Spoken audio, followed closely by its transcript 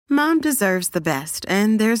Mom deserves the best,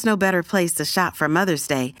 and there's no better place to shop for Mother's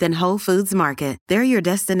Day than Whole Foods Market. They're your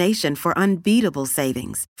destination for unbeatable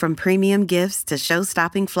savings, from premium gifts to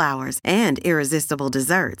show-stopping flowers and irresistible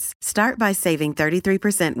desserts. Start by saving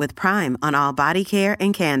 33% with Prime on all body care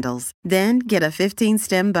and candles. Then get a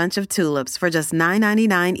 15-stem bunch of tulips for just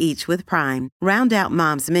 $9.99 each with Prime. Round out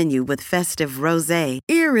Mom's menu with festive rosé,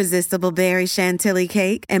 irresistible berry chantilly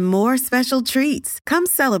cake, and more special treats. Come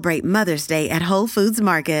celebrate Mother's Day at Whole Foods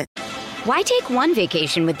Market. Why take one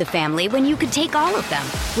vacation with the family when you could take all of them?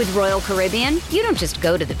 With Royal Caribbean, you don't just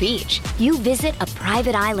go to the beach. You visit a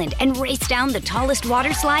private island and race down the tallest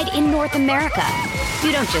water slide in North America.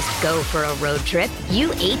 You don't just go for a road trip. You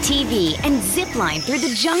ATV and zip line through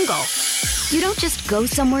the jungle. You don't just go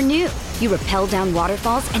somewhere new. You rappel down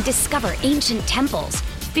waterfalls and discover ancient temples.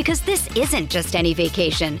 Because this isn't just any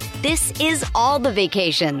vacation. This is all the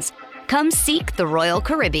vacations. Come seek the Royal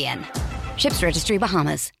Caribbean. Ships Registry,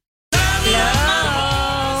 Bahamas.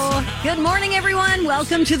 Hello. Good morning, everyone.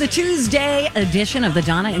 Welcome to the Tuesday edition of the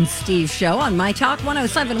Donna and Steve Show on My Talk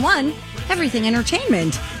 107.1, Everything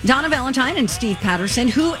Entertainment. Donna Valentine and Steve Patterson,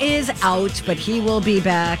 who is out, but he will be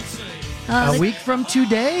back a week from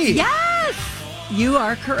today. Yes, you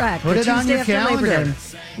are correct. Put it on your calendar.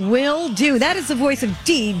 Will do. That is the voice of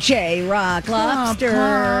DJ Rock Lobster.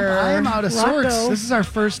 I am out of sorts. This is our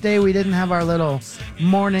first day we didn't have our little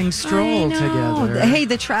morning stroll together. Hey,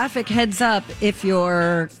 the traffic heads up if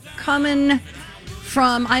you're coming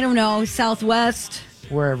from, I don't know, Southwest.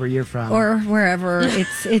 Wherever you're from. Or wherever.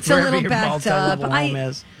 It's a little backed up.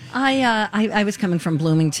 I was coming from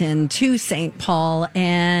Bloomington to St. Paul,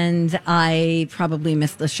 and I probably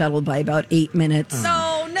missed the shuttle by about 8 minutes. No.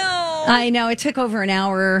 I know. It took over an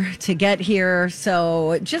hour to get here.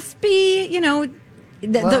 So just be,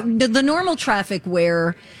 the normal traffic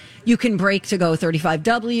where you can brake to go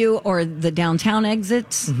 35W or the downtown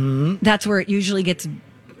exits. Mm-hmm. That's where it usually gets,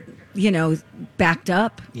 backed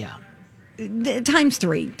up. Yeah. Times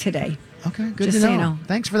 3 today. Okay, good just to know. So you know.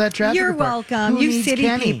 Thanks for that traffic You're report. welcome. Who You needs city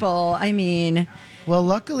Kenny? people. I mean... Well,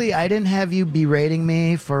 luckily, I didn't have you berating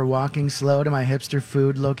me for walking slow to my hipster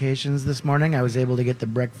food locations this morning. I was able to get the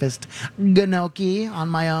breakfast gnocchi on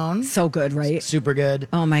my own. So good, right? Super good.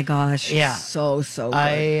 Oh, my gosh. Yeah. So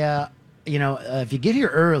good. If you get here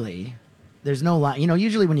early, there's no line.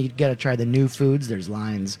 Usually when you get to try the new foods, there's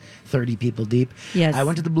lines 30 people deep. Yes. I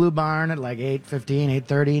went to the Blue Barn at like 8:15,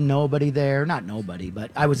 8:30. Nobody there. Not nobody,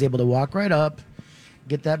 but I was able to walk right up,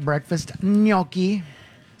 get that breakfast gnocchi.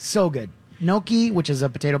 So good. Gnocchi, which is a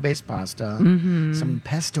potato-based pasta, some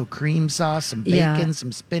pesto cream sauce, some bacon,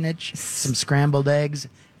 some spinach, some scrambled eggs.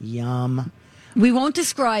 Yum. We won't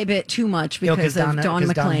describe it too much because of Dawn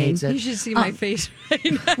McLean. You should see my face right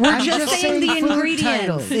now. We're just saying the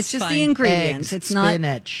ingredients. It's just the ingredients. Eggs, it's not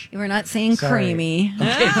spinach. We're not saying creamy.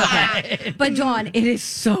 Okay. But Dawn, it is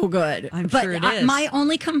so good. I'm sure it is. My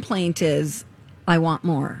only complaint is I want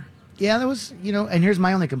more. Yeah, that was, and here's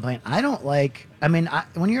my only complaint. I don't like,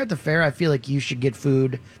 when you're at the fair, I feel like you should get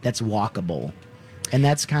food that's walkable. And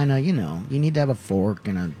that's kind of, you need to have a fork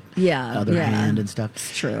and a other hand and stuff.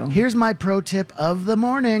 It's true. Here's my pro tip of the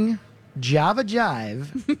morning. Java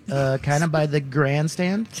Jive, kind of by the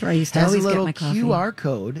grandstand. That's where I used to has always a little get my coffee. QR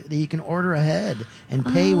code that you can order ahead and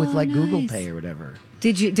pay with like Google Pay or whatever.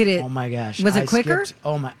 Did it? Oh my gosh! Was it quicker?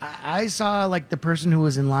 I saw like the person who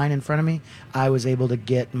was in line in front of me. I was able to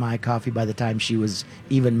get my coffee by the time she was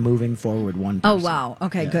even moving forward. One person. Oh wow!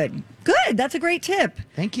 Okay, Yeah. good. That's a great tip.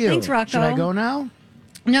 Thank you. Thanks, Rocco. Should I go now?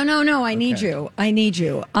 No. I need you.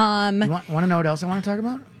 You want to know what else I want to talk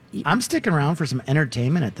about? I'm sticking around for some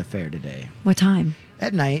entertainment at the fair today. What time?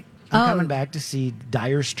 At night. I'm coming back to see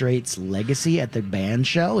Dire Straits' Legacy at the band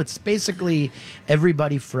shell. It's basically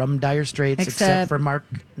everybody from Dire Straits except for Mark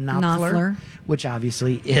Knopfler, which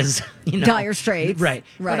obviously is, Dire Straits. Right.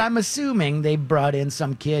 But I'm assuming they brought in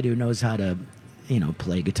some kid who knows how to,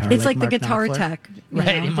 play guitar. It's like the Mark guitar Knopfler. tech.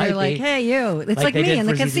 Right. It might They're like, be. hey, you. It's like they me did in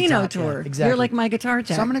the for ZZ casino Top. tour. Yeah, exactly. You're like my guitar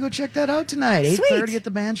tech. So I'm going to go check that out tonight. 8:30 at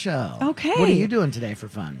the band shell. Okay. What are you doing today for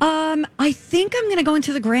fun? I think I'm going to go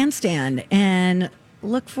into the grandstand and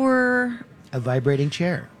look for... A vibrating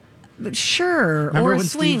chair. Sure, Remember or a when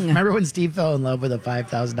swing. Remember when Steve fell in love with a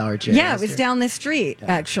 $5,000 chair? Yeah, it was down the street,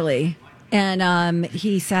 actually. And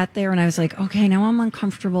he sat there, and I was like, okay, now I'm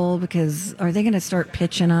uncomfortable because are they going to start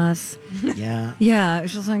pitching us? Yeah. Yeah, it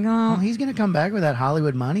was just like, Well, oh. he's going to come back with that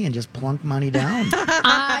Hollywood money and just plunk money down.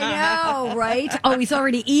 I know, right? Oh, he's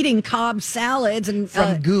already eating Cobb salads and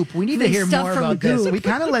From Goop. We need to hear stuff more from about this. Goop. We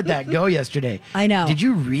kind of let that go yesterday. I know. Did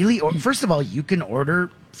you really? First of all, you can order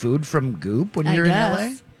food from Goop when I you're in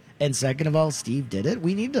guess. LA? And second of all, Steve did it.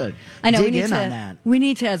 We need to I know, dig we need in to, on that. We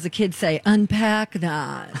need to, as the kids say, unpack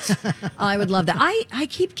that. I would love that. I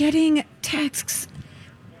keep getting texts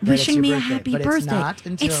wishing me a happy birthday.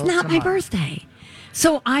 It's not my birthday.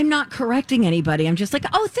 So I'm not correcting anybody. I'm just like,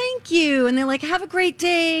 oh, thank you. And they're like, have a great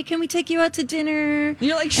day. Can we take you out to dinner?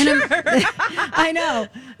 You're like, sure. I know.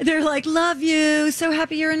 They're like, love you. So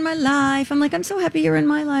happy you're in my life. I'm like, I'm so happy you're in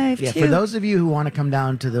my life, Yeah, too. for those of you who want to come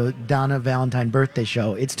down to the Donna Valentine birthday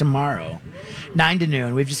show, it's tomorrow, 9 to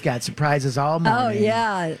noon. We've just got surprises all morning. Oh,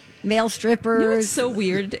 yeah. Male strippers. You know what's so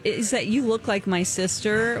weird is that you look like my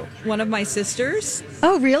sister, one of my sisters.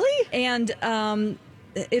 Oh, really? And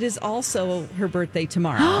it is also her birthday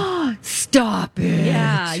tomorrow. Stop it.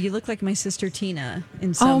 Yeah, you look like my sister Tina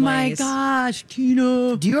in some Oh, my ways. gosh,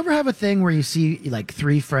 Tina. Do you ever have a thing where you see like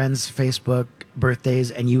 3 friends' Facebook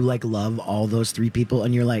birthdays and you like love all those 3 people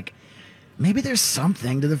and you're like, maybe there's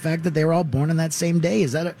something to the fact that they were all born on that same day?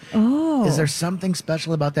 Is there something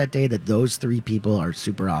special about that day that those 3 people are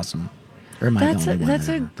super awesome? Or am I the only one That's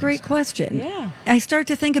that a thinks great so? question. Yeah. I start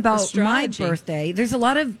to think about Astrology. my birthday. There's a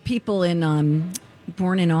lot of people in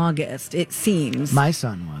born in August, it seems. My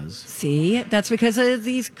son was. See, that's because of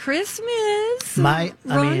these Christmas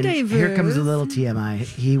rendezvous. Here comes a little TMI.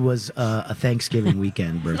 He was a Thanksgiving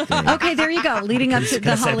weekend birthday. Okay, there you go. Leading up to the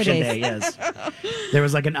Conception holidays. Day, yes. There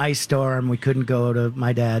was like an ice storm. We couldn't go to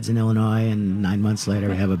my dad's in Illinois, and 9 months later,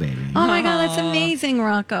 we have a baby. Oh my God, that's amazing,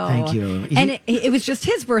 Rocco. Thank you. And it was just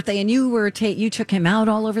his birthday, and you took him out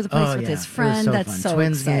all over the place with his friend. It was so That's fun. so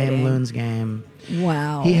Twins exciting. game, Loons game.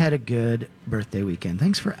 Wow. He had a good birthday weekend.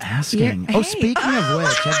 Thanks for asking. Yeah, Oh, hey. speaking of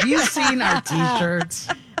which, have you seen our T-shirts?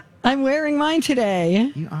 I'm wearing mine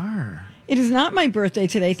today. You are. It is not my birthday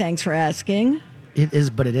today. Thanks for asking. It is,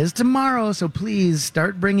 but it is tomorrow. So please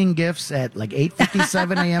start bringing gifts at like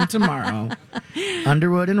 8:57 a.m. tomorrow.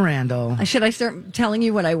 Underwood and Randall. Should I start telling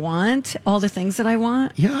you what I want? All the things that I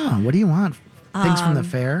want? Yeah. What do you want? Things from the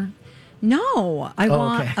fair? No, I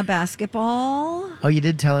want okay. a basketball. Oh, you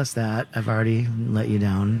did tell us that. I've already let you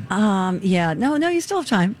down. Yeah, no, you still have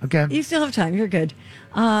time. Okay. You still have time. You're good.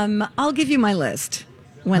 I'll give you my list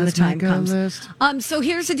when Let's the time make a comes. list. So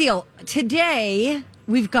here's the deal. Today,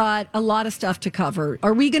 we've got a lot of stuff to cover.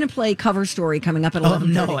 Are we going to play Cover Story coming up at 11:30? Oh,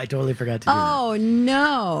 no, I totally forgot to do that. Oh,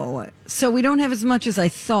 no. So we don't have as much as I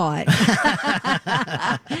thought.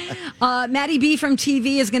 Maddie B from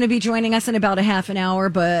TV is going to be joining us in about a half an hour,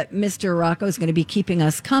 but Mr. Rocco is going to be keeping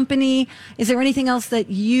us company. Is there anything else that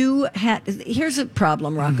you had? Here's a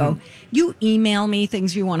problem, Rocco. You email me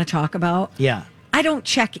things you want to talk about. Yeah. I don't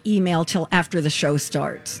check email till after the show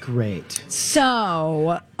starts. Great.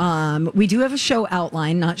 So we do have a show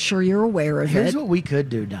outline. Not sure you're aware of Here's it. what we could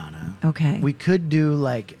do, Donna. Okay. We could do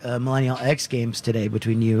like Millennial X Games today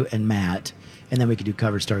between you and Matt, and then we could do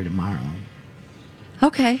Cover Story tomorrow.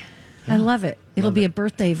 Okay. I love it. It'll Love be it. a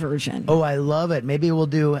birthday version. Oh, I love it. Maybe we'll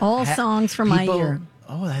do All songs from my ear.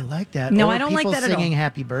 Oh, I like that. No, Or I don't like people that at all. singing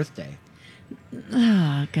Happy Birthday.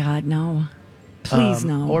 Oh, God, no. Please,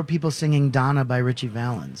 no. Or people singing Donna by Richie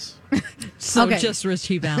Valens. So Okay. just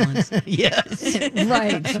Richie Valens. Yes.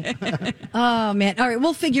 Right. Oh, man. All right,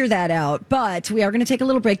 we'll figure that out. But we are going to take a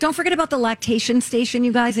little break. Don't forget about the lactation station,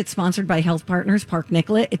 you guys. It's sponsored by Health Partners Park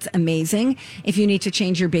Nicollet. It's amazing. If you need to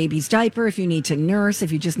change your baby's diaper, if you need to nurse, if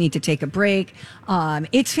you just need to take a break,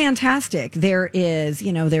 it's fantastic.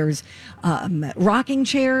 There's rocking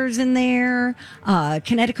chairs in there.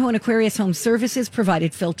 Connecticut and Aquarius Home Services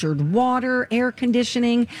provided filtered water, air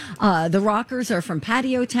conditioning. The rockers are from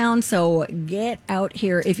Patio Town. So get out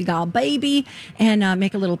here if you got a baby and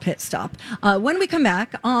make a little pit stop. When we come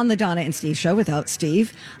back on the Donna and Steve show without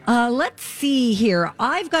Steve, let's see here.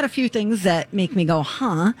 I've got a few things that make me go,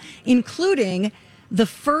 huh, including the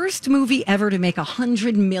first movie ever to make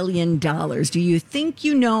 $100 million. Do you think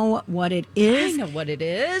you know what it is? I know what it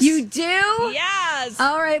is. You do? Yes.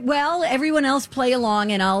 All right. Well, everyone else play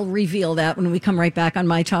along, and I'll reveal that when we come right back on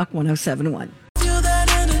My Talk 107.1.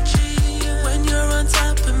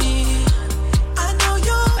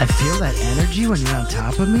 I feel that energy when you're on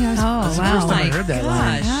top of me. That's wow. the first time I heard that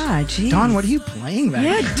line. Ah, geez. Dawn, what are you playing back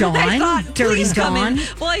Yeah, there? Dawn. I thought, Dirty please come Dawn. in.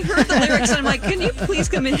 Well, I heard the lyrics and I'm like, can you please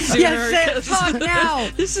come in sooner? Yes, talk now.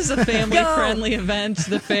 This is a family-friendly event,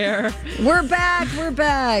 the fair. We're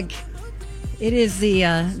back. It is the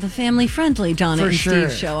family-friendly Donna For and sure.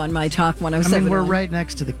 Steve show on My Talk 107.1. I mean, we're right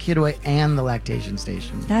next to the Kidway and the lactation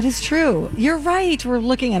station. That is true. You're right. We're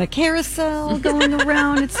looking at a carousel going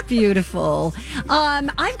around. It's beautiful.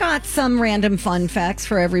 I've got some random fun facts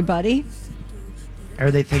for everybody.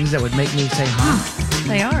 Are they things that would make me say, huh?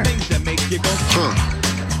 They are.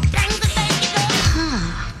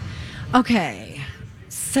 Okay.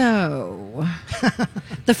 So,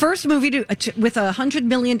 the first movie with $100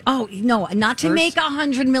 million. Oh no, not to make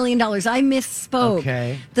 $100 million. I misspoke.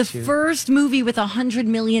 Okay. The first movie with $100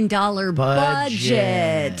 million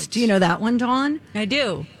budget. Do you know that one, Dawn? I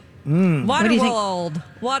do. What do you think? Waterworld.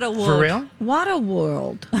 Waterworld. For real?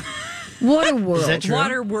 Waterworld. Waterworld. Is that true?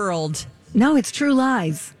 Waterworld. No, it's True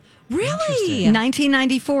Lies. Really?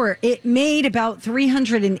 1994. It made about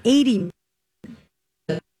 380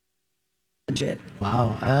 budget.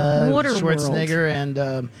 Wow. Waterworld. Schwarzenegger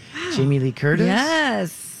and Jamie Lee Curtis.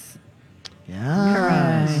 Yes.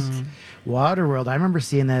 Yeah. Correct. Waterworld. I remember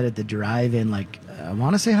seeing that at the drive-in, like, I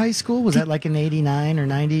want to say high school. Was that like in 89 or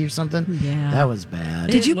 90 or something? Yeah. That was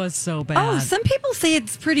bad. It was so bad. Oh, some people say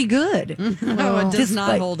it's pretty good. No, it does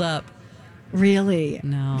not hold up. Really?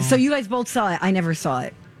 No. So you guys both saw it. I never saw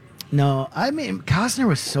it. No, I mean, Costner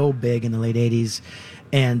was so big in the late 80s.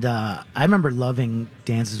 And I remember loving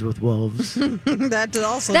Dances with Wolves. That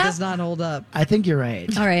also does not hold up. I think you're right.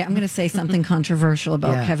 All right, I'm going to say something controversial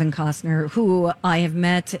about Yeah. Kevin Costner, who I have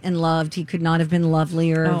met and loved. He could not have been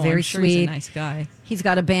lovelier. Oh, very I'm sure sweet. he's a nice guy. He's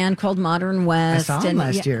got a band called Modern West. saw him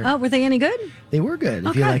last year. Oh, were they any good? They were good,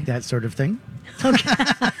 if you Okay. like that sort of thing.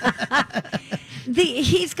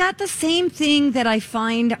 He's got the same thing that I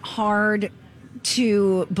find hard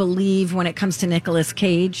to believe when it comes to Nicolas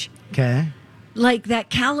Cage. Okay. Like that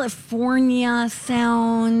California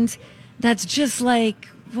sound that's just like,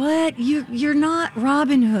 what? You're not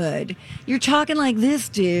Robin Hood. You're talking like this,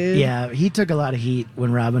 dude. Yeah, he took a lot of heat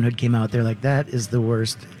when Robin Hood came out there. Like, that is the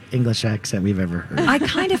worst English accent we've ever heard. I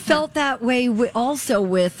kind of felt that way also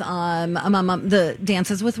with the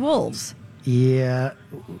Dances with Wolves. Yeah,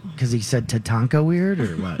 because he said Tatanka weird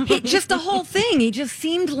or what? Just the whole thing. He just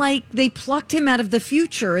seemed like they plucked him out of the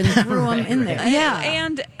future and threw him in there. Yeah.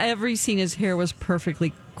 And every scene, his hair was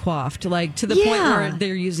perfectly coiffed, like to the point Yeah. where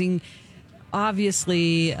they're using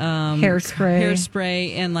obviously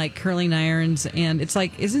Hairspray and like curling irons. And it's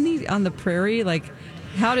like, isn't he on the prairie? Like,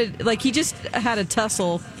 he just had a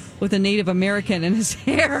tussle with a Native American and his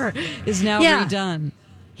hair is now Yeah. redone.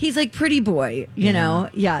 He's like pretty boy, you know?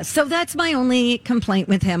 Yeah. So that's my only complaint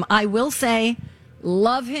with him. I will say,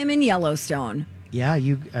 love him in Yellowstone. Yeah,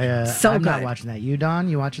 So I'm not good. watching that. You, Don,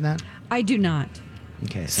 you watching that? I do not.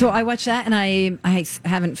 Okay. So I watched that and I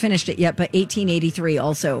haven't finished it yet, but 1883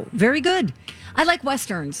 also. Very good. I like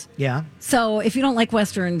Westerns. Yeah, So if you don't like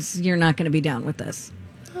Westerns, you're not going to be down with this.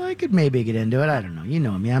 I could maybe get into it. I don't know. You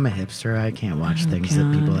know me. I'm a hipster. I can't watch things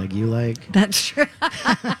that people like you like. That's true.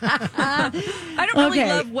 I don't really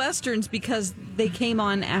Okay. love Westerns because they came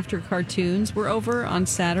on after cartoons were over on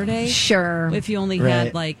Saturday. Sure. If you only Right.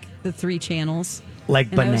 had like the 3 channels.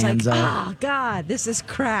 Like And I was like, Bonanza. oh, God, this is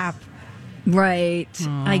crap. Right.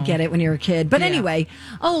 I get it when you're a kid. But Yeah. anyway,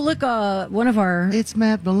 look, one of our, It's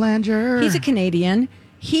Matt Belanger. he's a Canadian.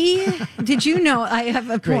 Did you know, I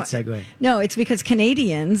have a Great point. segue. No, it's because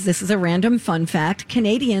Canadians, this is a random fun fact,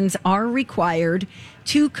 Canadians are required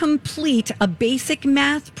to complete a basic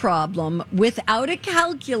math problem without a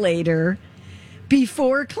calculator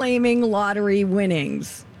before claiming lottery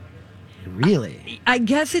winnings. Really? I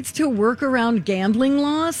guess it's to work around gambling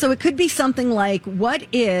laws. So it could be something like, what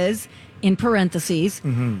is, in parentheses,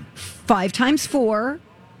 5 times 4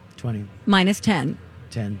 20, minus 10?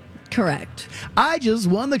 10. Correct. I just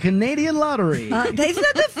won the Canadian lottery. Isn't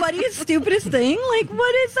that the funniest, stupidest thing? Like,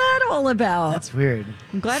 what is that all about? That's weird.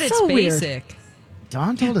 I'm glad So it's weird. basic.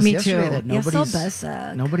 Don told us Me yesterday too. that Yes, nobody's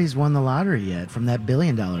I'll nobody's won the lottery yet from that $1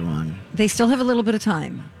 billion one. They still have a little bit of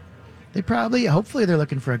time. They probably, hopefully, they're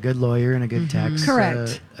looking for a good lawyer and a good tax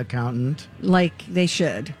Correct. accountant. Like they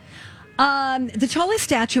should. The tallest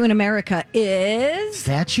statue in America is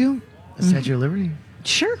Statue? A Statue of Liberty?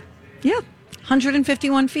 sure, yeah,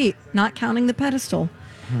 151 feet, not counting the pedestal.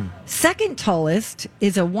 Second tallest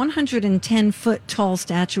is a 110-foot tall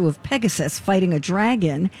statue of Pegasus fighting a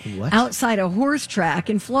dragon What? outside a horse track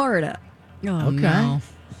in Florida. Oh, Okay. no.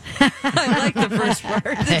 I like the first part.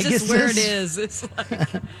 It's just where it Pegasus? is. It's like,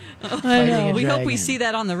 Fighting a we hope we dragon. see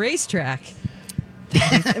that on the racetrack.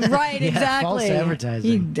 Right, Yeah, exactly. false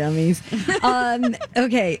advertising. You dummies.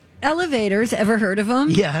 Okay, elevators. Ever heard of them?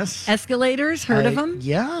 Yes. Escalators. Heard of them?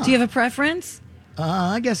 yeah. Do you have a preference?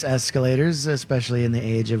 I guess escalators, especially in the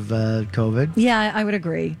age of COVID. Yeah, I would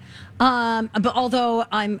agree. But although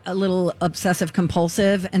I'm a little obsessive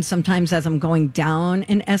compulsive, and sometimes as I'm going down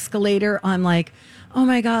an escalator, I'm like, oh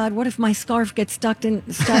my God, what if my scarf gets stuck in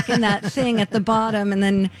that thing at the bottom, and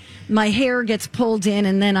then my hair gets pulled in,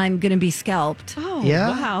 and then I'm going to be scalped. Oh, Yeah?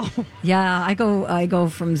 wow. Yeah, I go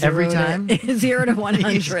from zero Every time? to 0 to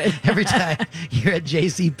 100. Every time you're at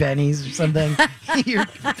J.C. Penney's or something, you're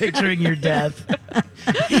picturing your death.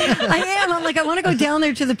 I am. I'm like, I want to go down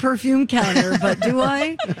there to the perfume counter, but do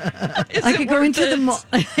I? I could go into the mall.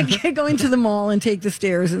 I could go into the mall and take the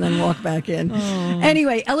stairs and then walk back in.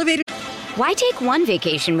 Anyway, elevator. Why take one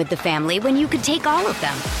vacation with the family when you could take all of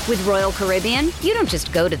them? With Royal Caribbean, you don't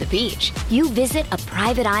just go to the beach. You visit a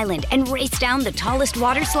private island and race down the tallest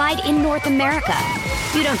water slide in North America.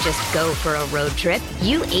 You don't just go for a road trip.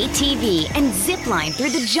 You ATV and zip line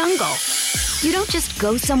through the jungle. You don't just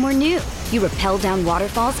go somewhere new. You rappel down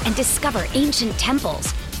waterfalls and discover ancient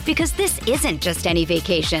temples. Because this isn't just any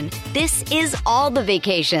vacation. This is all the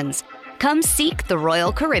vacations. Come seek the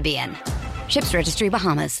Royal Caribbean. Ships Registry,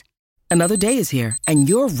 Bahamas. Another day is here, and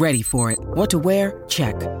you're ready for it. What to wear?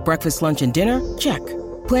 Check. Breakfast, lunch, and dinner? Check.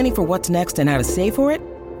 Planning for what's next and how to save for it?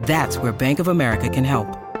 That's where Bank of America can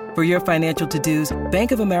help. For your financial to-dos,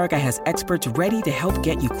 Bank of America has experts ready to help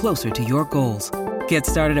get you closer to your goals. Get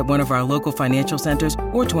started at one of our local financial centers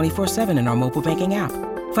or 24/7 in our mobile banking app.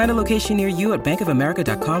 Find a location near you at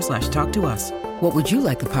bankofamerica.com/talktous. What would you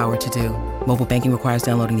like the power to do? Mobile banking requires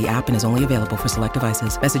downloading the app and is only available for select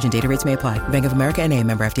devices. Message and data rates may apply. Bank of America N.A.,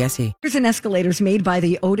 member FDIC. And escalators made by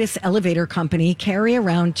the Otis Elevator Company carry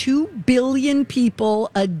around 2 billion people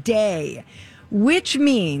a day, which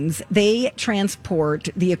means they transport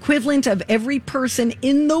the equivalent of every person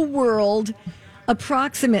in the world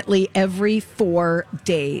approximately every 4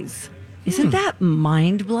 days. Isn't that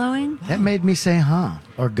mind-blowing? That made me say, huh?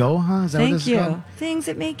 Or go, huh? Is that what Thank this you. is called? Things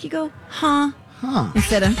that make you go, huh? Huh.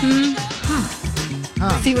 Instead of,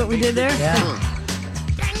 huh. See what we did there? Yeah.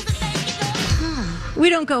 We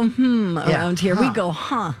don't go, around here. We huh. go,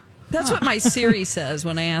 huh. That's what my Siri says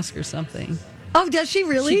when I ask her something. Oh, does she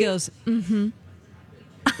really? She goes,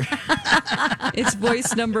 It's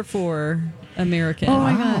voice number 4, American. Oh,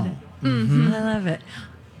 my God. I love it.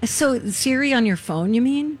 So, Siri on your phone, you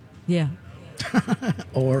mean? Yeah.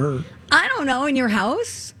 Or I don't know, in your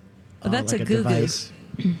house? That's like a Google. device.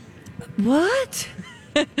 What?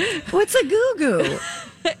 What's a goo-goo?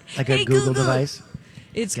 Like a Hey, Google Google. device.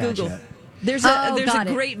 It's Gotcha. Google. There's Oh, a got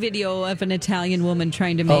it. great video of an Italian woman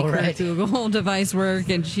trying to make her right. Google device work,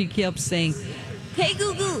 and she kept saying, "Hey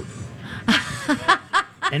Google."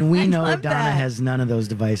 And we know love Donna that. has none of those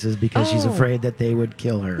devices because she's Oh. afraid that they would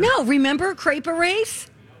kill her. No, remember Crepe Erase?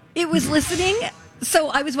 It was listening. So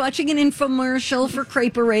I was watching an infomercial for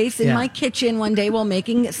Crepe Erase in Yeah. my kitchen one day while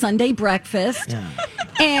making Sunday breakfast. Yeah.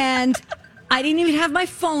 And I didn't even have my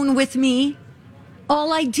phone with me.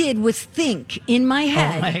 All I did was think in my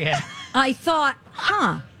head. Oh my God. I thought,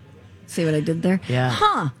 see what I did there?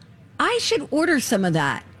 Yeah. I should order some of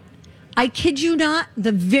that. I kid you not,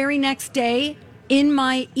 the very next day in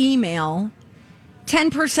my email,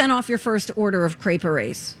 10% off your first order of Crepe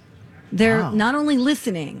Erase. They're Wow. not only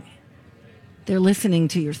listening, they're listening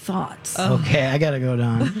to your thoughts. Okay, I gotta go,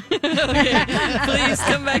 Don. Please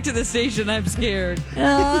come back to the station. I'm scared.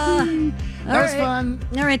 That was fun.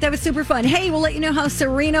 All right, that was super fun. Hey, we'll let you know how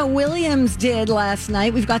Serena Williams did last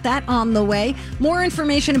night. We've got that on the way. More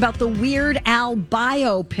information about the Weird Al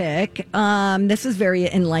biopic. This is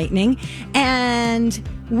very enlightening. And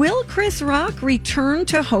will Chris Rock return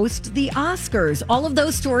to host the Oscars? All of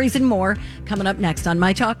those stories and more coming up next on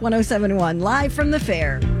My Talk 1071, live from the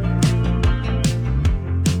fair.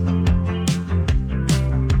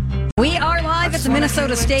 We are live at the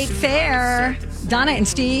Minnesota State Fair. Donna and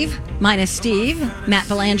Steve, minus Steve. Matt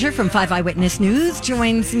Belanger from 5 Eyewitness News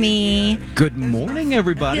joins me. Good morning,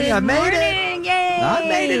 everybody. Good I made morning. Yay. I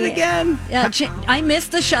made it again. I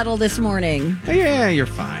missed the shuttle this morning. Yeah, you're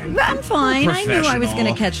fine. I'm fine. I knew I was going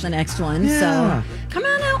to Professional. catch the next one. Yeah. So come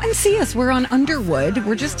on out and see us. We're on Underwood.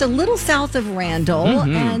 We're just a little south of Randall.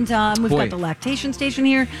 And we've Boy. got the lactation station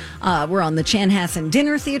here. We're on the Chanhassen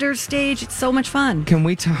Dinner Theater stage. It's so much fun. Can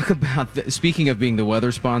we talk about, speaking of being the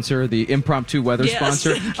weather sponsor, the impromptu weather Yes,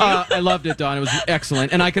 sponsor? thank you. I loved it, Don. It was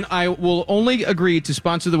excellent. And I will only agree to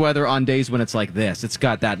sponsor the weather on days when it's like this. It's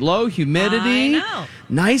got that low humidity. I know.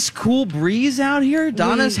 Nice, cool breeze out here.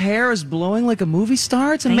 Donna's hair is blowing like a movie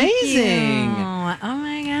star. It's Thank amazing. you. Oh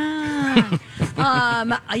my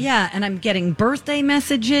god. Yeah, and I'm getting birthday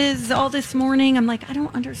messages all this morning. I'm like, I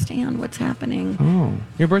don't understand what's happening. Oh,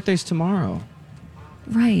 your birthday's tomorrow.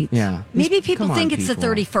 Right. Yeah. Maybe people Come on, think it's the people.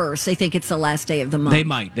 31st. They think it's the last day of the month. They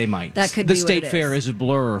might. That could the be what state it fair is. is a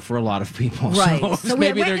blur for a lot of people. Right. So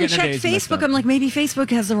maybe we they're went and getting checked days mixed Facebook. up. I'm like, maybe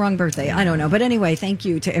Facebook has the wrong birthday. I don't know. But anyway, thank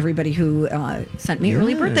you to everybody who sent me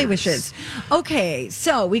early birthday wishes. Okay,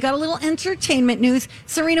 so we got a little entertainment news.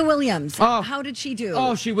 Serena Williams. How did she do?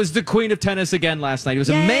 Oh, she was the queen of tennis again last night. It was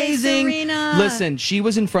Yay, amazing. Serena. Listen, she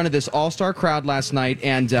was in front of this all-star crowd last night,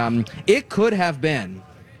 and it could have been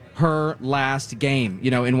her last game,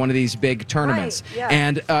 in one of these big tournaments. Right, yeah.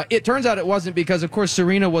 And it turns out it wasn't because, of course,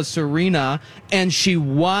 Serena was Serena, and she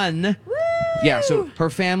won. Woo! Yeah, so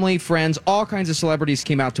her family, friends, all kinds of celebrities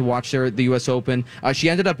came out to watch her at the U.S. Open. She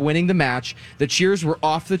ended up winning the match. The cheers were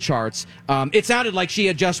off the charts. It sounded like she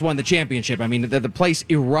had just won the championship. I mean, the place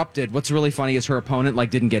erupted. What's really funny is her opponent,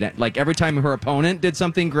 didn't get it. Every time her opponent did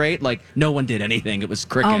something great, no one did anything. It was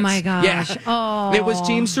crickets. Oh, my gosh. Yeah. Oh. It was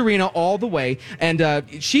Team Serena all the way. And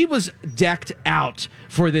she was decked out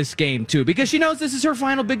for this game, too, because she knows this is her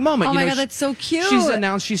final big moment. Oh, my God, that's so cute. She's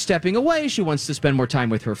announced she's stepping away. She wants to spend more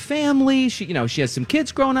time with her family. She has some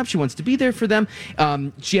kids growing up. She wants to be there for them.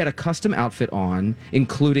 She had a custom outfit on,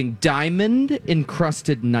 including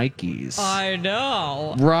diamond-encrusted Nikes. I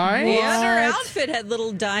know. Right? And her outfit had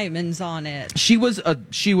little diamonds on it. She was a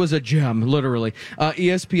gem, literally.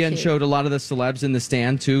 ESPN showed a lot of the celebs in the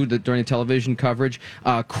stand, too, during the television coverage.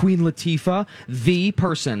 Queen Latifah, the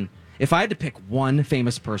person. If I had to pick one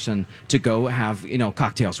famous person to go have,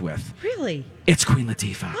 cocktails with. Really? It's Queen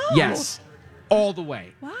Latifah. Oh. Yes. All the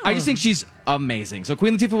way. Wow. I just think she's amazing. So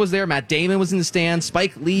Queen Latifah was there. Matt Damon was in the stand.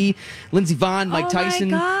 Spike Lee, Lindsey Vonn, Mike Tyson,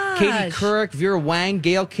 Katie Couric, Vera Wang,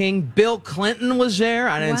 Gayle King. Bill Clinton was there.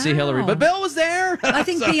 I didn't see Hillary, but Bill was there. I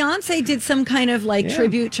think Beyonce did some kind of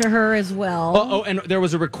tribute to her as well. Oh, and there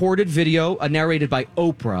was a recorded video narrated by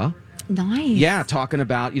Oprah. Nice. Yeah, talking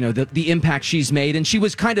about, the impact she's made. And she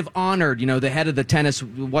was kind of honored, the head of the tennis,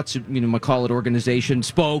 McCall it organization,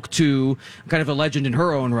 spoke to kind of a legend in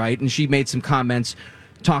her own right. And she made some comments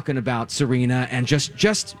talking about Serena and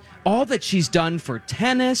just all that she's done for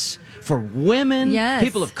tennis, for women,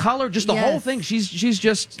 people of color, just the whole thing. She's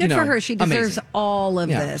just, good for her. She deserves all of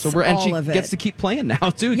this. So she gets to keep playing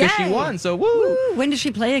now, too, because she won. So, woo. Woo. When does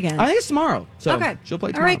she play again? I think it's tomorrow. So okay. She'll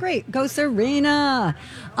play tomorrow. All right, great. Go Serena.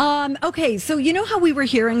 Okay, so you know how we were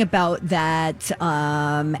hearing about that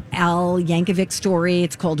Al Yankovic story?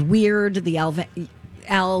 It's called Weird, the Al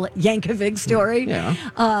Yankovic story.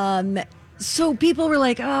 Yeah. So people were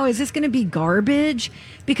like, oh, is this going to be garbage?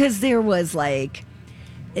 Because there was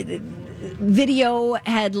video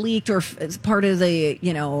had leaked, or as part of the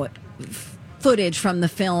footage from the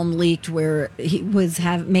film leaked where he was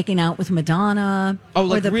making out with Madonna.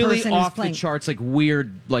 Oh, or the really person off the charts,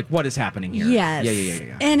 weird, what is happening here? Yes.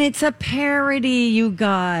 Yeah. And it's a parody, you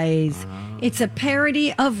guys. It's a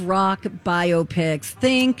parody of rock biopics.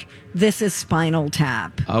 Think This Is Spinal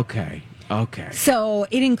Tap. Okay. So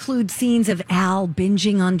it includes scenes of Al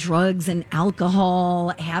binging on drugs and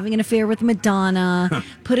alcohol, having an affair with Madonna,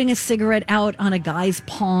 putting a cigarette out on a guy's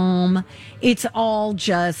palm. It's all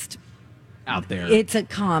just out there. It's a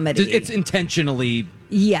comedy. It's intentionally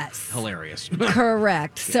hilarious.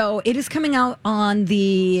 Correct. So it is coming out on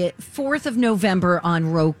the 4th of November on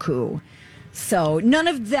Roku. So none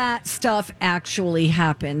of that stuff actually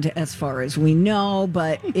happened as far as we know,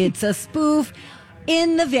 but it's a spoof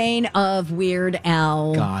in the vein of Weird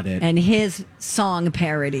Al. Got it. And his song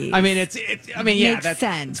parodies. I mean, Makes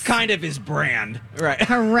sense. It's kind of his brand, right?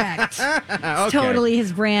 Correct. Totally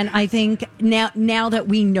his brand. I think now that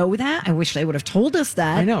we know that, I wish they would have told us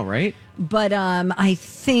that. I know, right? But I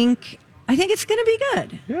think it's going to be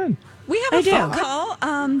good. Good. We have a phone call.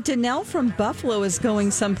 Danelle from Buffalo is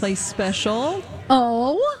going someplace special.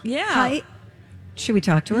 Oh, yeah. Hi. Should we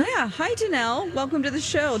talk to her? Yeah. Hi, Danelle. Welcome to the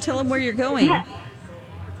show. Tell them where you're going. Yeah.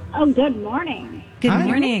 Oh, good morning. Good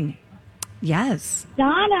morning. Yes.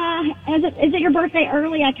 Donna, is it your birthday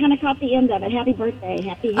early? I kind of caught the end of it. Happy birthday.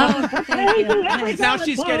 Happy birthday. Now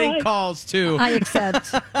she's getting calls, too. I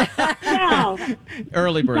accept. No.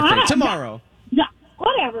 Early birthday. Donna, tomorrow.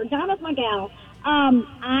 Whatever. Donna's my gal.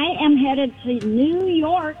 I am headed to New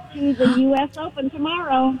York to the U.S. Open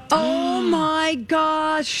tomorrow. Oh, my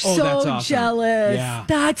gosh. Oh, so that's awesome. jealous. Yeah.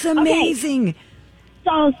 That's amazing. Okay.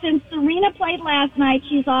 So since Serena played last night,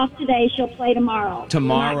 she's off today. She'll play tomorrow.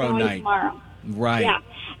 Tomorrow night. Tomorrow. Right. Yeah.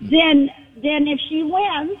 Then if she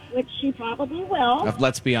wins, which she probably will.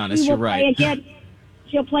 Let's be honest, you're right.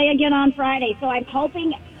 She'll play again on Friday. So I'm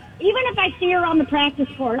hoping, even if I see her on the practice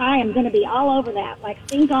court, I am going to be all over that.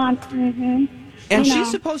 Sing on. Mm-hmm. And she's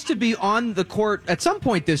supposed to be on the court at some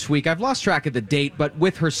point this week. I've lost track of the date, but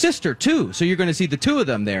with her sister, too. So you're going to see the two of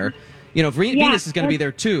them there. Venus is going to be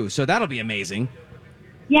there, too. So that'll be amazing.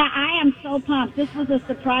 Yeah, I am so pumped. This was a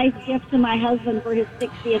surprise gift to my husband for his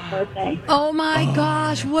 60th birthday. Oh my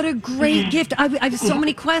gosh, what a great gift. I have so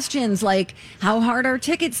many questions, like how hard are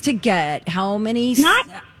tickets to get? How many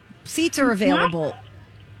seats are available?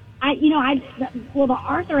 The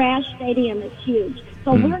Arthur Ashe Stadium is huge.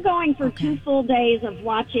 So we're going for 2 full days of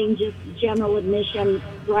watching just general admission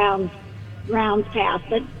grounds pass.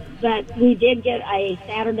 But we did get a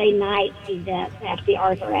Saturday night event at the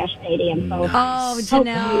Arthur Ashe Stadium. So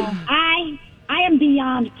Janelle. I am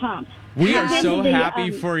beyond pumped. We are so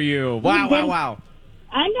happy for you. Wow.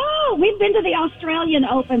 I know. We've been to the Australian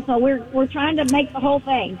Open, so we're trying to make the whole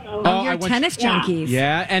thing. So you're tennis junkies.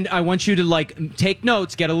 Yeah, and I want you to take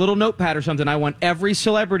notes, get a little notepad or something. I want every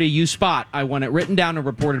celebrity you spot. I want it written down and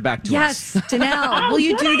reported back to us. Yes, Janelle. Will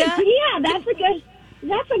you do that? Yeah, that's a good.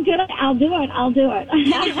 I'll do it. Can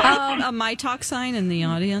you have a My Talk sign in the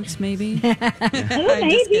audience, maybe?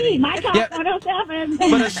 Maybe My Talk 107.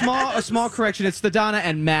 But a small correction. It's the Donna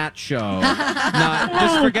and Matt show.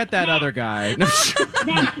 Just forget that other guy.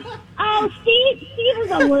 Steve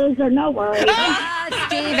is a loser. No worries.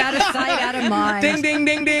 Steve, out of sight, out of mind. Ding, ding,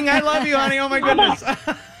 ding, ding. I love you, honey. Oh my goodness.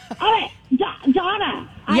 All right, Donna.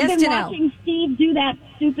 Yes, I've been Janelle. watching Steve do that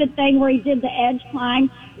stupid thing where he did the edge climb.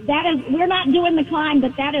 We're not doing the climb,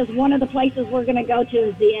 but that is one of the places we're going to go to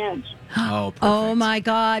is the edge. Oh, perfect. Oh my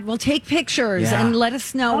God. Well, take pictures and let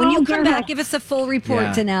us know. When Oh, you come girl. back, give us a full report,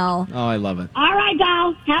 Yeah. Janelle. Oh, I love it. All right,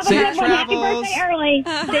 doll. Have a Safe good one. Happy travels. birthday early.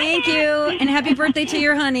 Thank you. And happy birthday to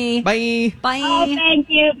your honey. Bye. Bye. Oh, thank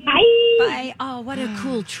you. Bye. Bye. Oh, what a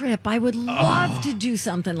cool trip. I would love to do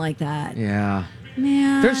something like that. Yeah.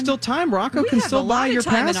 Man. There's still time. Rocco can have still a buy lot your of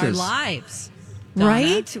time passes. in our lives, Donna.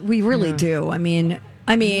 Right? We really do. I mean,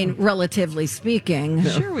 relatively speaking.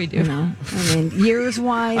 Sure we do. You know,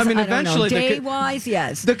 years-wise, I mean, don't know. eventually the Day-wise,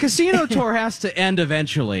 yes. The casino tour has to end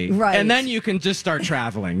eventually. Right. And then you can just start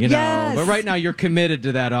traveling, you know. Yes. But right now you're committed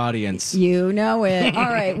to that audience. You know it. All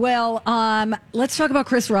right. Well, let's talk about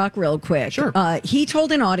Chris Rock real quick. Sure. He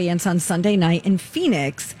told an audience on Sunday night in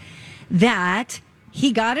Phoenix that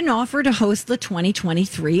he got an offer to host the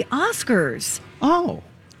 2023 Oscars. Oh.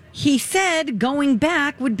 He said going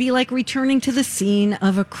back would be like returning to the scene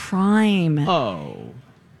of a crime. Oh.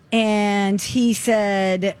 And he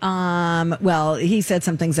said, he said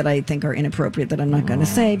some things that I think are inappropriate that I'm not going to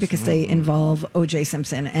say because they involve O.J.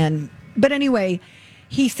 Simpson. But anyway,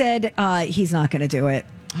 he said he's not going to do it.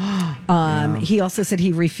 He also said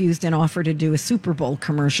he refused an offer to do a Super Bowl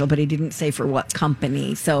commercial, but he didn't say for what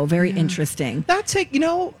company. So very interesting. That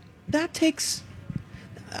takes,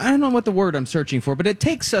 I don't know what the word I'm searching for, but it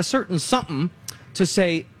takes a certain something to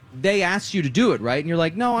say they asked you to do it, right? And you're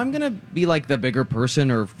like, no, I'm going to be like the bigger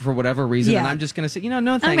person or for whatever reason. Yeah. And I'm just going to say, no,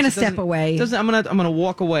 thanks. I'm going to It step doesn't- away. I'm going to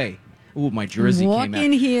walk away. Ooh, my jersey Walk came out.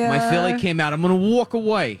 in here. My Philly came out. I'm going to walk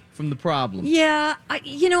away from the problem. Yeah.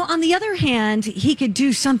 On the other hand, he could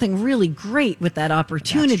do something really great with that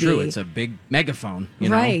opportunity. That's true. It's a big megaphone, you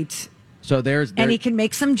know? Right. So there's And he can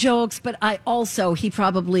make some jokes, but he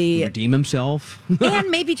probably redeem himself. and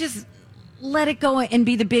maybe just let it go and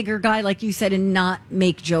be the bigger guy, like you said, and not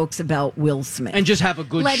make jokes about Will Smith. And just have a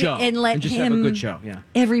good show. Let just him, have a good show, yeah.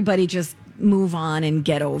 Everybody just move on and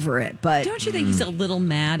get over it. But Don't you think he's a little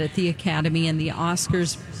mad at the Academy and the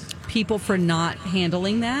Oscars people for not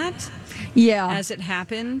handling that yeah, as it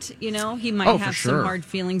happened? You know, he might Oh, for have sure. some hard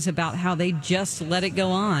feelings about how they just let it go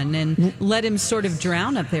on and let him sort of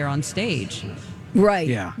drown up there on stage. right,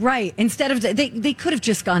 Yeah. right. Instead of they could have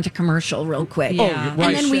just gone to commercial real quick. Yeah. you're right.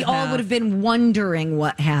 And then we Should all have. would have been wondering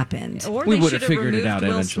what happened. Or We they would should have figured it removed out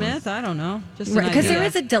Will eventually. Smith. I don't know. Just Right, because idea. there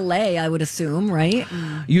is a delay, I would assume, right?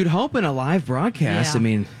 You'd hope in a live broadcast. Yeah.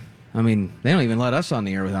 I mean, they don't even let us on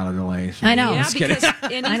the air without a delay. So I know. Yeah, Just kidding. because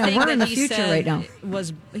anything We're that in the he future said right now.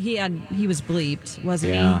 was he was bleeped,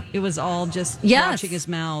 wasn't Yeah. he? It was all just Yes. watching his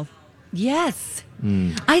mouth. Yes.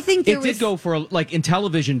 I think there It did go for, like, in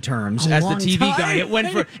television terms, A as the long TV time. guy, it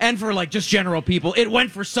went for, and for, like, just general people, it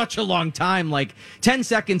went for such a long time. Like, 10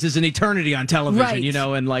 seconds is an eternity on television, Right. you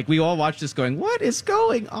know, and, like, we all watched this going, what is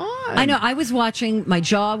going on? I know. I was watching. My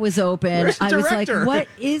jaw was open. Where's the I was director? like, "What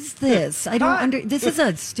is this? I don't This is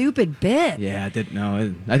a stupid bit." Yeah, I didn't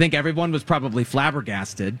know. I think everyone was probably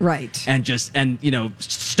flabbergasted. Right. And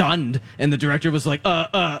stunned. And the director was like,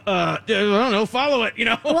 I don't know, follow it, you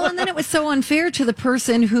know? Well, and then it was so unfair to the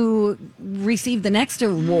person who received the next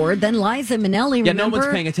award. Then Liza Minnelli. Yeah, no remember?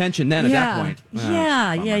 one's paying attention then at that point.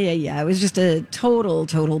 Yeah. It was just a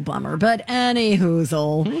total bummer. But any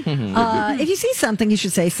hoozle. If you see something, you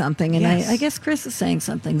should say something. And Yes. I guess Chris is saying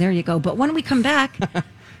something. There you go. But when we come back,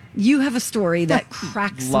 you have a story that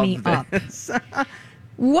cracks me Love up. this.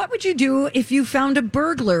 What would you do if you found a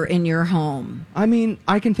burglar in your home? I mean,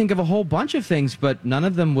 I can think of a whole bunch of things, but none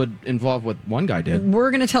of them would involve what one guy did.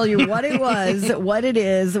 We're going to tell you what it was, what it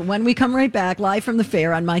is, when we come right back, live from the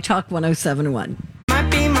fair on My Talk 1071.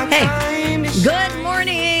 Hey, good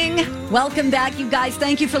morning. Welcome back, you guys.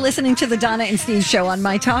 Thank you for listening to the Donna and Steve Show on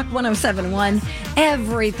My Talk 1071.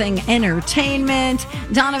 Everything Entertainment.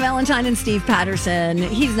 Donna Valentine and Steve Patterson.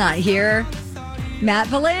 He's not here.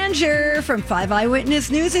 Matt Belanger from 5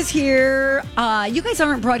 Eyewitness News is here. You guys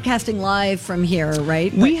aren't broadcasting live from here,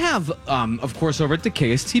 right? We have, of course, over at the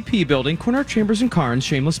KSTP building, Corner Chambers and Carnes,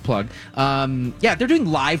 shameless plug. They're doing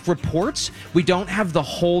live reports. We don't have the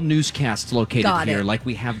whole newscast located here like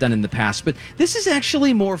we have done in the past. But this is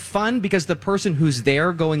actually more fun because the person who's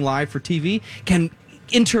there going live for TV can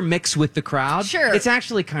intermix with the crowd. Sure. It's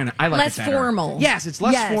actually kind of, I like less it better. formal. Yes, it's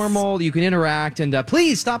less formal. You can interact. And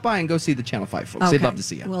please stop by and go see the Channel 5 folks. Okay. They'd love to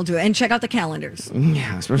see you. We'll do it. And check out the calendars.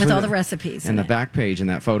 Yeah, especially with all the recipes. And the back page and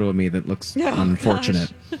that photo of me that looks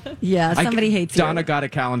unfortunate. Yeah, somebody hates you. Donna got a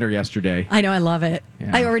calendar yesterday. I know, I love it.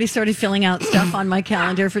 Yeah. I already started filling out stuff on my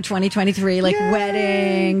calendar for 2023, like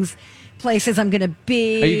weddings, places I'm going to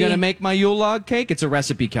be. Are you going to make my Yule log cake? It's a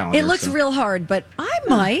recipe calendar. It looks real hard, but I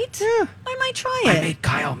might. Yeah. I might try it. I made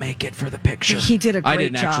Kyle make it for the picture. He did a great job. I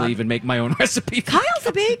didn't actually even make my own recipe. Kyle's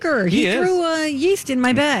a baker. He is. threw yeast in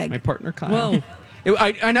my bag. My partner, Kyle. Whoa.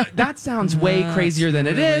 I know that sounds way crazier than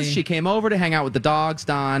it is. She came over to hang out with the dogs,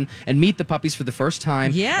 Don, and meet the puppies for the first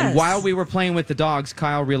time. Yes. And while we were playing with the dogs,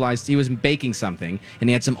 Kyle realized he was baking something, and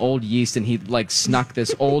he had some old yeast, and he snuck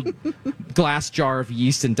this old glass jar of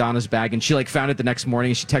yeast in Donna's bag, and she found it the next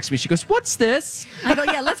morning, and she texted me. She goes, "What's this?" I go,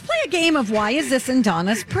 "Yeah, let's play a game of why is this in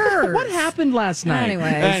Donna's purse?" What happened last night?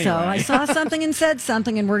 Anyway, so I saw something and said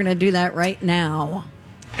something, and we're going to do that right now.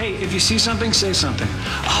 Hey, if you see something, say something.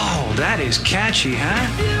 Oh, that is catchy, huh?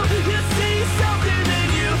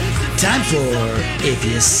 Time for If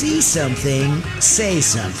You See Something, Say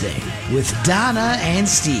Something with Donna and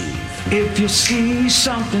Steve. If you see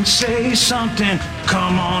something, say something.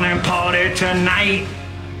 Come on and party tonight.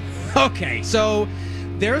 Okay, so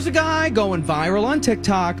there's a guy going viral on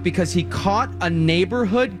TikTok because he caught a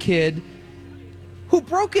neighborhood kid who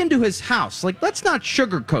broke into his house. Let's not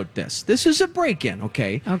sugarcoat this. This is a break-in,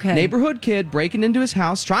 okay? Okay. Neighborhood kid breaking into his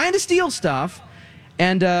house, trying to steal stuff.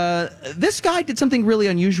 And this guy did something really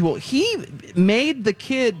unusual. He made the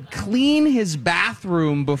kid clean his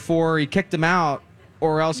bathroom before he kicked him out,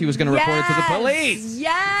 or else he was going to report it to the police.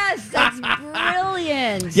 Yes, that's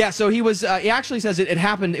brilliant. Yeah, so he was. He actually says it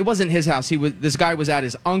happened. It wasn't his house. This guy was at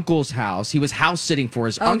his uncle's house. He was house sitting for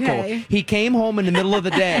his uncle. He came home in the middle of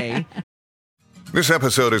the day. This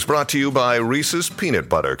episode is brought to you by Reese's Peanut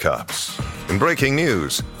Butter Cups. In breaking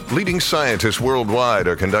news, leading scientists worldwide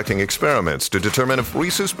are conducting experiments to determine if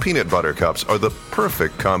Reese's Peanut Butter Cups are the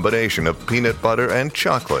perfect combination of peanut butter and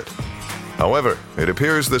chocolate. However, it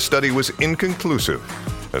appears the study was inconclusive,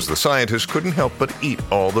 as the scientists couldn't help but eat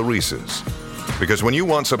all the Reese's. Because when you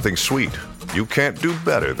want something sweet, you can't do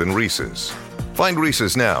better than Reese's. Find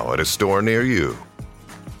Reese's now at a store near you.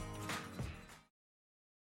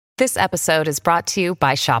 This episode is brought to you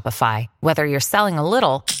by Shopify. Whether you're selling a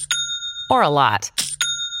little or a lot,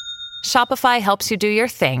 Shopify helps you do your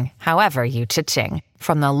thing, however you cha-ching.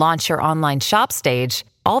 From the launch your online shop stage,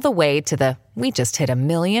 all the way to the we just hit 1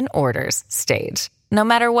 million orders stage. No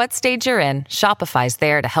matter what stage you're in, Shopify's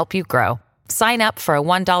there to help you grow. Sign up for a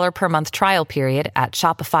 $1 per month trial period at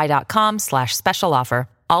shopify.com/special offer,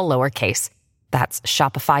 all lowercase. That's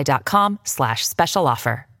shopify.com/special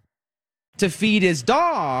offer. To feed his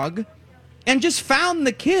dog, and just found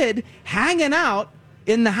the kid hanging out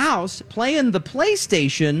in the house playing the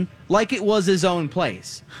PlayStation like it was his own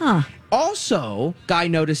place. Also, guy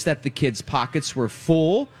noticed that the kid's pockets were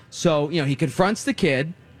full, so he confronts the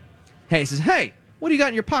kid. He says, "Hey, what do you got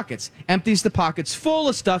in your pockets?" Empties the pockets full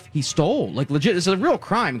of stuff he stole. Legit, it's a real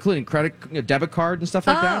crime, including credit, debit card and stuff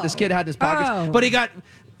like that. This kid had his pockets, but he got.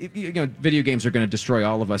 Video games are going to destroy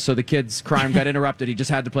all of us. So the kid's crime got interrupted. He just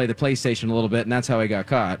had to play the PlayStation a little bit, and that's how he got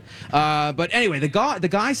caught. But anyway, the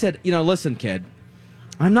guy said, "Listen, kid,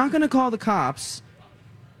 I'm not going to call the cops."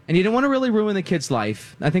 And he didn't want to really ruin the kid's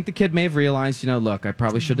life. I think the kid may have realized, look, I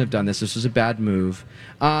probably shouldn't have done this. This was a bad move.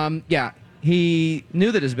 He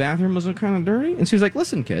knew that his bathroom was kind of dirty, and so he was like,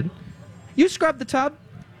 "Listen, kid, you scrub the tub.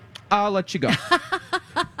 I'll let you go."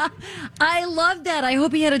 I love that. I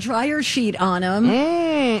hope he had a dryer sheet on him.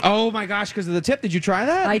 Oh my gosh, because of the tip. Did you try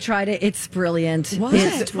that? I tried it. It's brilliant. What?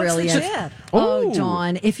 It's brilliant. What's the tip? Oh,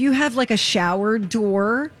 Dawn, if you have like a shower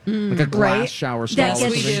door, like a glass shower stall.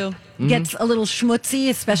 that gets a little schmutzy,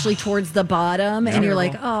 especially towards the bottom, and you're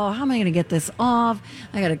like, oh, how am I going to get this off?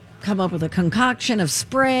 I got to come up with a concoction of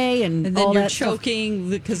spray and then all you're that choking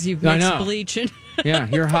because you've mixed bleach and yeah,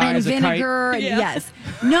 you're high and as a kite. vinegar. And yes,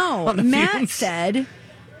 no. Matt said,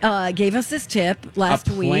 gave us this tip last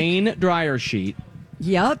week. A plain dryer sheet.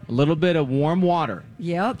 Yep. A little bit of warm water.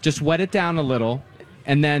 Yep. Just wet it down a little.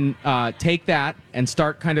 And then take that and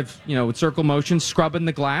start kind of, with circle motion, scrubbing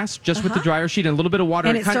the glass just with the dryer sheet and a little bit of water.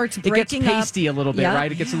 And it starts breaking up. It gets pasty a little bit,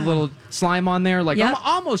 right? It gets a little slime on there, like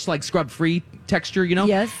almost like scrub-free texture,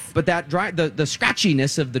 Yes. But that the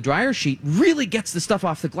scratchiness of the dryer sheet really gets the stuff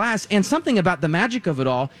off the glass. And something about the magic of it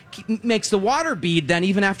all makes the water bead then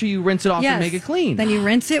even after you rinse it off and make it clean. Then you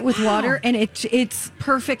rinse it with water and it's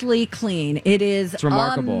perfectly clean. It's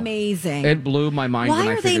remarkable. Amazing. It blew my mind Why when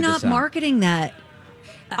I are they figured not this out. marketing that?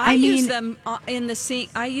 I use them in the sink.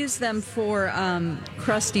 I use them for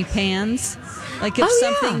crusty pans. Like if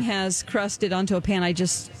something has crusted onto a pan, I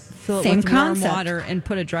just fill it with warm water and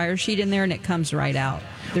put a dryer sheet in there, and it comes right out.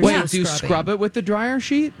 Wait, do you scrub it with the dryer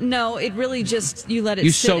sheet? No, it really just, you let it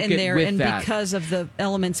sit in there, and because of the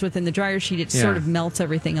elements within the dryer sheet, it sort of melts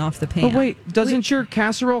everything off the pan. But wait, doesn't your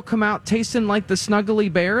casserole come out tasting like the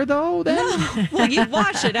Snuggly Bear, though, then? No. Well, you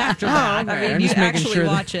wash it after that. Okay. I mean, you actually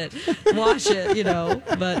wash it,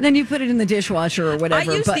 but then you put it in the dishwasher or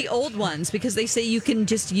whatever. I use the old ones because they say you can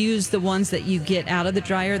just use the ones that you get out of the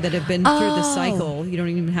dryer that have been through the cycle. You don't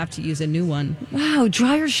even have to use a new one. Wow,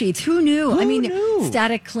 dryer sheets. Who knew? I mean,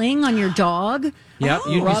 static cling on your dog. Yep,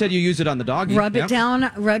 you said you use it on the doggy. Rub it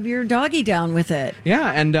down, rub your doggy down with it.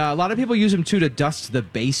 Yeah, and a lot of people use them too to dust the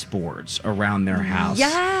baseboards around their house.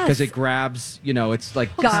 Yes. Because it grabs, it's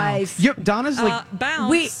like... Guys. Yep, Donna's like...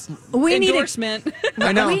 Bounce. We endorsement. Need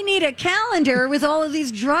I know. We need a calendar with all of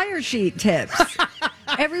these dryer sheet tips.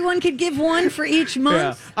 Everyone could give one for each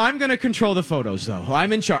month. Yeah. I'm going to control the photos, though.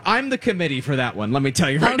 I'm in charge. I'm the committee for that one, let me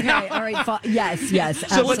tell you right now. Okay, all right. Yes, So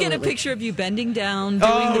absolutely. let's get a picture of you bending down,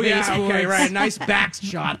 doing the baseboards. Okay, right. Nice back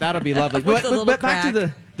shot. That'll be lovely. But back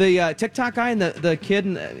to the TikTok guy and the kid.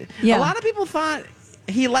 A lot of people thought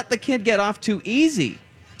he let the kid get off too easy.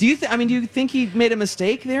 Do you think he made a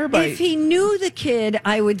mistake there? If he knew the kid,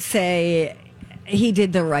 I would say he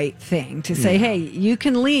did the right thing to say, hey, you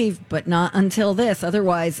can leave, but not until this.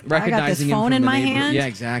 Otherwise, I got this phone in my hand. Yeah,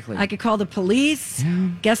 exactly. I could call the police. Yeah.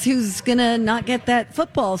 Guess who's going to not get that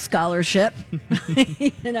football scholarship,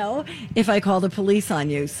 if I call the police on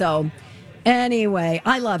you. So anyway,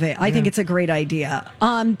 I love it. I think it's a great idea.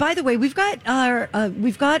 By the way, we've got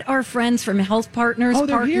our friends from Health Partners,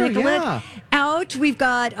 Park Nicollet, out. We've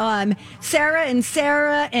got Sarah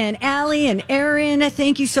and Allie and Erin.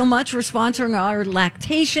 Thank you so much for sponsoring our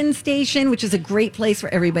lactation station, which is a great place for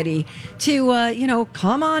everybody to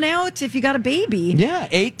come on out if you got a baby. Yeah,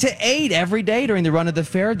 8 to 8 every day during the run of the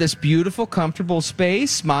fair. This beautiful, comfortable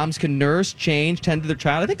space. Moms can nurse, change, tend to their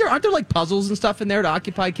child. I think aren't there like puzzles and stuff in there to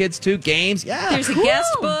occupy kids too? Games. Yeah, there's a guest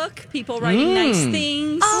book. People writing nice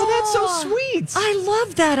things. Oh, that's so sweet. I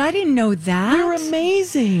love that. I didn't know that. You're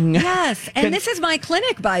amazing. Yes, and this is my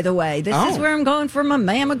clinic, by the way. This is where I'm going for my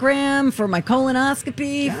mammogram, for my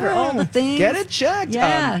colonoscopy, for all the things. Get it checked.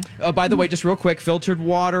 Yeah. By the way, just real quick, filtered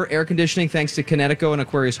water, air conditioning, thanks to Connecticut and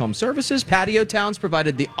Aquarius Home Services. Patio Towns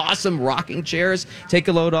provided the awesome rocking chairs. Take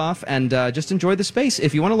a load off and just enjoy the space.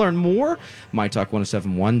 If you want to learn more,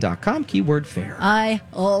 mytalk1071.com, keyword fair. I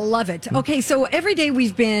love it. Okay, so every day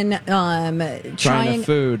we've been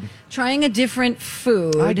trying a different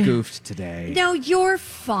food. I goofed today. No, you're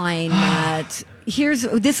fine, Matt.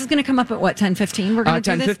 This is going to come up at what, 10:15? We're going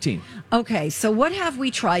to do this? 10:15. Okay, so what have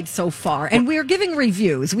we tried so far? And we're giving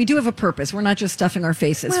reviews. We do have a purpose. We're not just stuffing our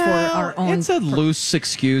faces for our own. It's a loose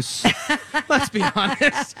excuse. Let's be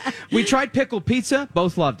honest. We tried pickled pizza.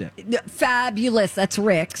 Both loved it. Fabulous. That's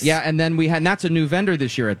Rick's. Yeah, and then and that's a new vendor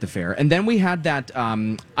this year at the fair. And then we had that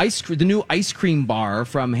the new ice cream bar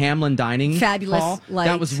from Hamlin Dining Fabulous. Hall. Light.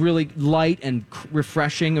 That was really light and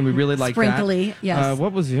refreshing, and we really liked that. Sprinkly, yes.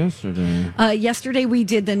 What was yesterday? Yesterday we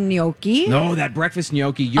did the gnocchi. No, that breakfast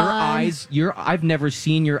gnocchi. I've never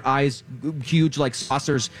seen your eyes huge like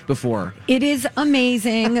saucers before. It is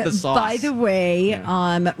amazing. The sauce. By the way,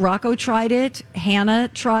 Rocco tried it. Hannah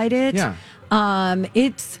tried it. Yeah.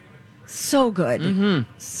 It's so good. Mm-hmm.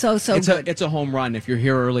 So good. It's a home run if you're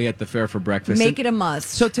here early at the fair for breakfast. Make it a must.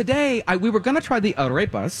 So today, we were going to try the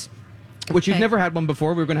arepas. which you've never had one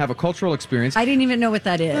before. We were going to have a cultural experience. I didn't even know what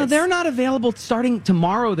that is. No, they're not available starting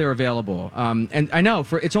tomorrow. They're available. And I know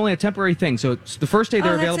it's only a temporary thing. So it's the first day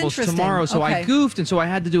they're available is tomorrow. So I goofed. And so I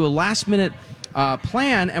had to do a last minute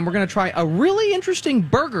plan. And we're going to try a really interesting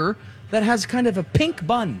burger that has kind of a pink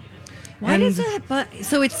bun. Why does it?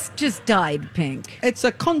 So it's just dyed pink. It's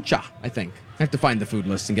a concha, I think. I have to find the food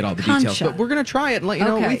list and get all the details. But we're going to try it and let you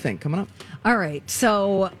know what we think coming up. All right.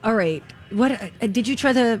 So, what did you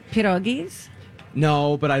try the pierogies?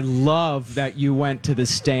 No, but I love that you went to the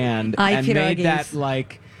stand and made that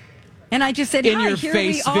And I just said, in your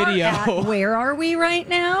face video. Where are we right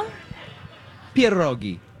now?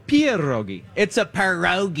 Pierogi. It's a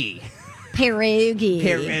pierogi.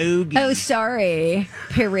 Pierogi. Oh, sorry.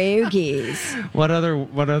 Pierogies. What other?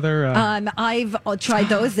 I've tried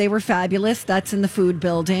those. They were fabulous. That's in the food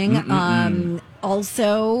building.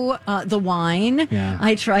 Also, the wine. Yeah.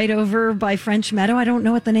 I tried over by French Meadow. I don't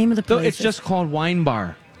know what the name of the place is. It's just called Wine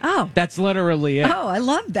Bar. Oh. That's literally it. Oh, I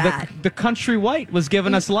love that. The Country White was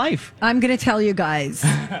giving us life. I'm going to tell you guys,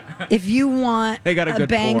 if you want they got a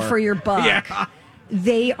bang for your buck,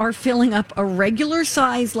 they are filling up a regular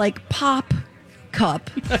size, pop cup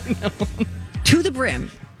to the brim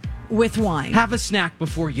with wine. Have a snack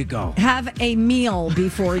before you go. Have a meal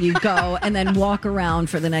before you go, and then walk around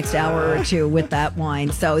for the next hour or two with that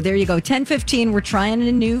wine. So there you go. 10:15. We're trying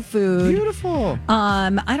a new food. Beautiful.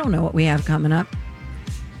 I don't know what we have coming up.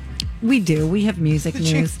 We do. We have music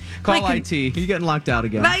news. Call IT. You're getting locked out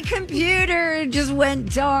again. My computer just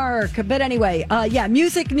went dark. But anyway,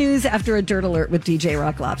 music news after a Dirt Alert with DJ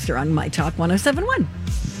Rock Lobster on My Talk 107.1.